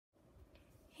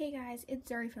Hey guys, it's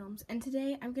ZuriFilms, and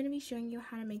today I'm going to be showing you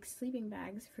how to make sleeping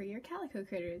bags for your calico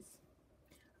critters.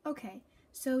 Okay,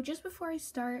 so just before I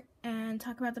start and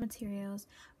talk about the materials,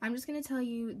 I'm just going to tell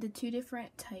you the two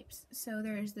different types. So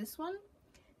there's this one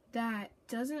that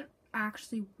doesn't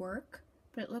actually work,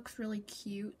 but it looks really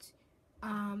cute,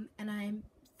 and I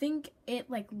think it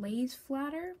lays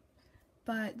flatter,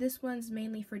 but this one's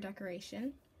mainly for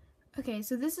decoration. Okay,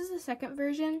 so this is the second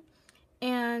version,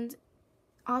 and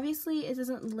obviously it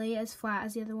doesn't lay as flat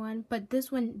as the other one, but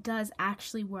this one does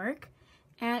actually work,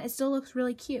 and it still looks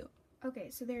really cute. Okay,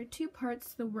 so there are two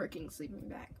parts to the working sleeping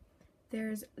bag.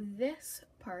 There's this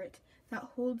part that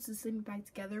holds the sleeping bag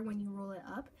together when you roll it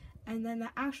up, and then the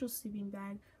actual sleeping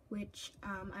bag, which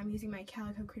I'm using my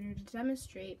Calico Critter to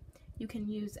demonstrate, you can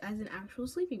use as an actual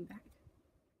sleeping bag.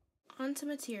 On to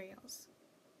materials.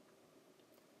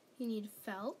 You need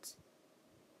felt,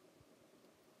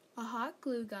 a hot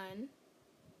glue gun,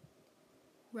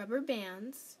 rubber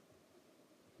bands,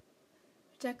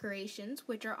 decorations,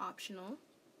 which are optional,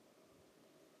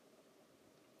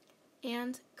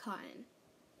 and cotton.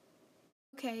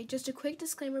 Okay, just a quick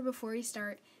disclaimer before we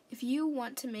start. If you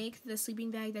want to make the sleeping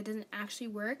bag that doesn't actually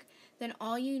work, then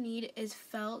all you need is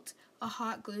felt, a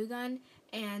hot glue gun,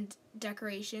 and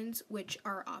decorations, which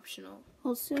are optional.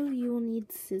 Also, you will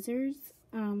need scissors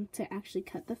to actually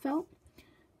cut the felt,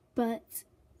 but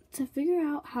to figure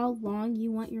out how long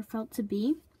you want your felt to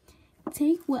be,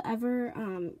 take whatever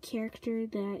character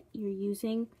that you're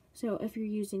using. So if you're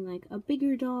using like a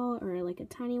bigger doll or like a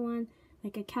tiny one,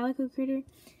 like a calico critter,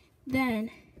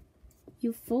 then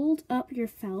you fold up your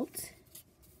felt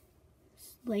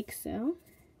like so,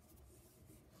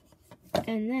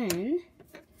 and then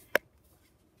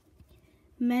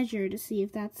measure to see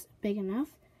if that's big enough.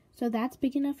 So that's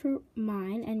big enough for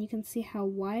mine, and you can see how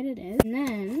wide it is. And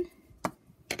then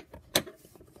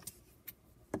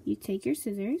you take your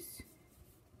scissors,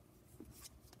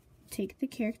 take the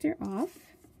character off,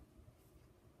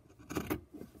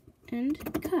 and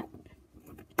cut.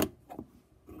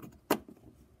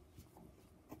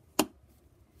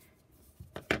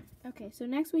 Okay, so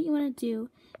next what you want to do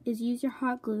is use your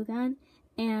hot glue gun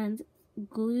and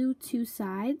glue two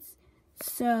sides.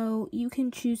 So you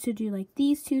can choose to do like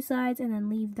these two sides and then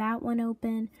leave that one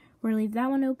open, or leave that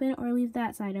one open, or leave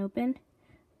that side open.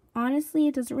 Honestly,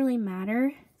 it doesn't really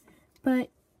matter, but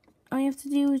all you have to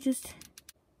do is just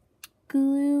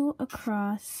glue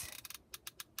across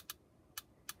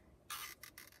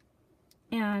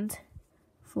and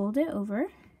fold it over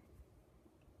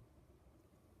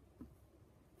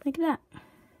like that.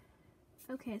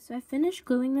 Okay, so I finished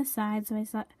gluing the sides,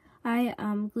 so I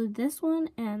glued this one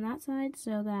and that side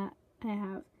so that I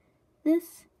have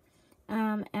this.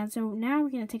 And so now we're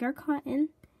going to take our cotton,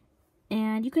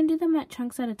 and you can do them at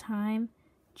chunks at a time,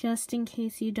 just in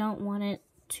case you don't want it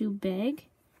too big.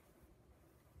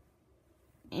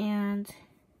 And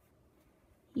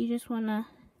you just want to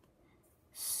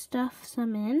stuff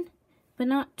some in, but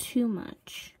not too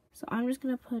much. So I'm just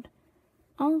going to put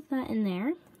all of that in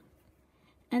there.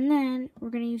 And then we're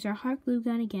going to use our hot glue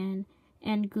gun again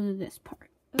and glue this part.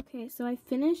 Okay, so I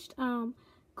finished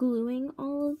gluing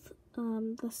all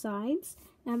of the sides,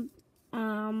 and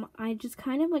I just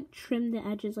kind of trimmed the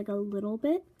edges a little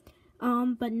bit.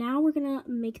 But now we're gonna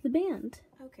make the band.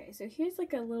 Okay, so here's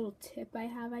a little tip I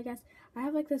have, I guess. I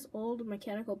have this old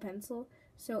mechanical pencil,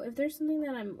 so if there's something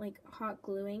that I'm hot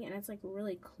gluing and it's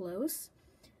really close,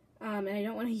 and I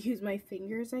don't want to use my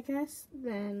fingers, I guess,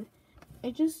 then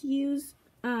I just use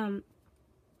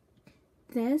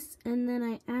this, and then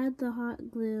I add the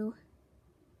hot glue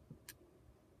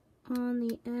on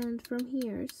the end from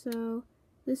here. So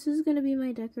this is going to be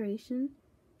my decoration.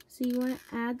 So you want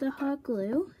to add the hot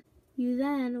glue. You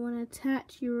then want to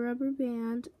attach your rubber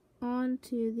band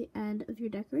onto the end of your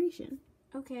decoration.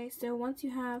 Okay, so once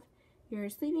you have your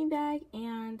sleeping bag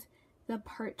and the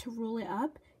part to roll it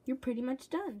up, you're pretty much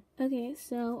done. Okay,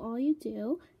 so all you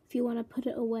do, if you want to put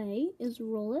it away, is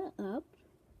roll it up.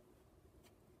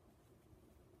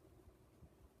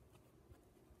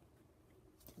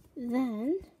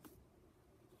 Then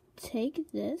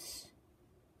take this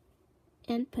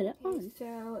and put it on.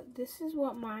 So this is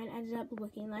what mine ended up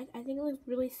looking like. I think it looks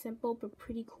really simple but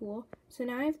pretty cool. So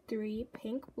now I have 3,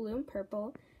 pink, blue, and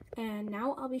purple. And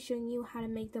now I'll be showing you how to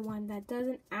make the one that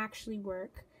doesn't actually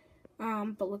work,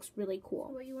 but looks really cool.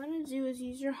 So what you want to do is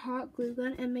use your hot glue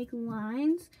gun and make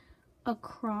lines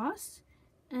across,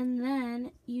 and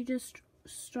then you just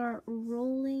start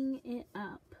rolling it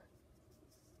up.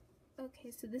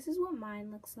 Okay, so this is what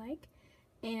mine looks like.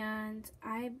 And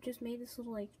I just made this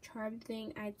little charm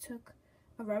thing. I took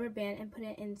a rubber band and put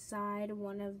it inside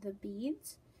one of the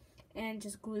beads, and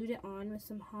just glued it on with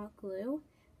some hot glue,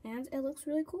 and it looks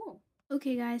really cool.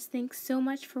 Okay guys, thanks so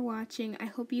much for watching. I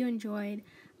hope you enjoyed,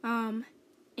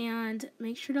 and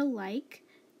make sure to like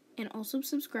and also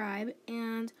subscribe,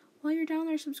 and while you're down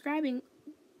there subscribing,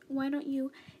 why don't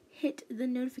you hit the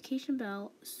notification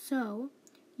bell so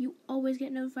you always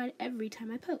get notified every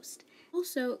time I post.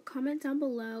 Also, comment down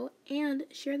below and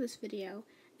share this video.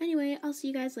 Anyway, I'll see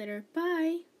you guys later.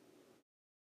 Bye!